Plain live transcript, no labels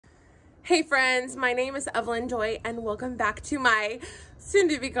Hey friends, my name is Evelyn Joy and welcome back to my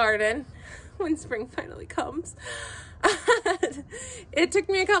soon-to-be garden when spring finally comes. It took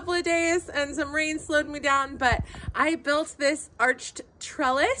me a couple of days and some rain slowed me down, but I built this arched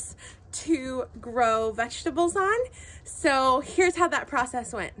trellis to grow vegetables on. So here's how that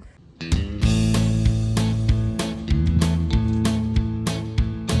process went.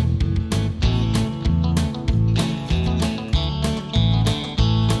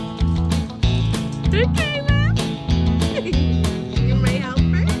 Okay, Mom. You're my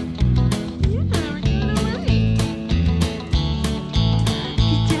helper? Yeah, we're doing all right.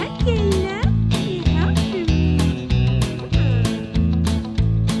 Good job, Kayla. You're helping me.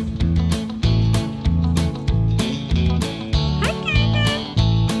 Hi, Kayla.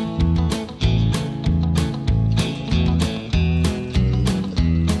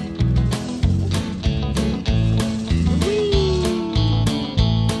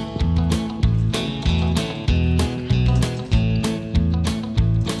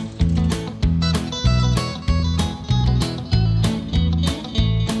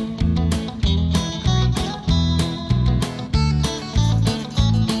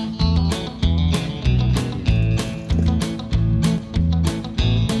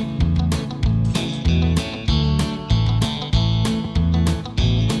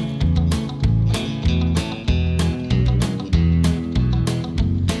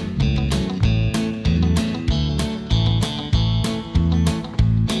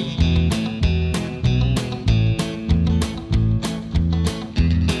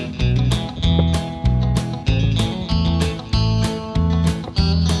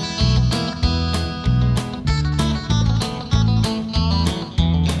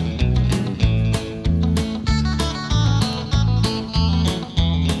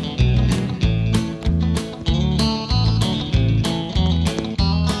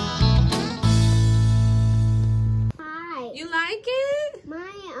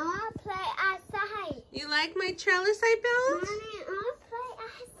 You like my trellis I built? Mommy, I'll play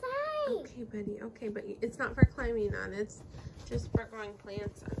outside. Okay, buddy. Okay, but it's not for climbing on. It's just for growing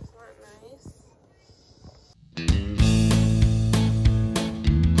plants on. Isn't that nice?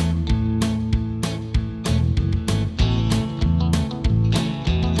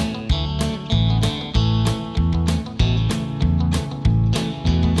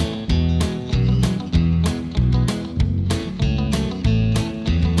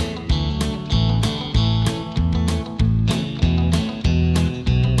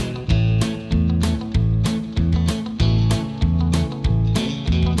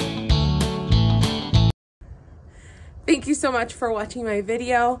 Thank you so much for watching my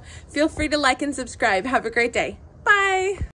video. Feel free to like and subscribe. Have a great day. Bye.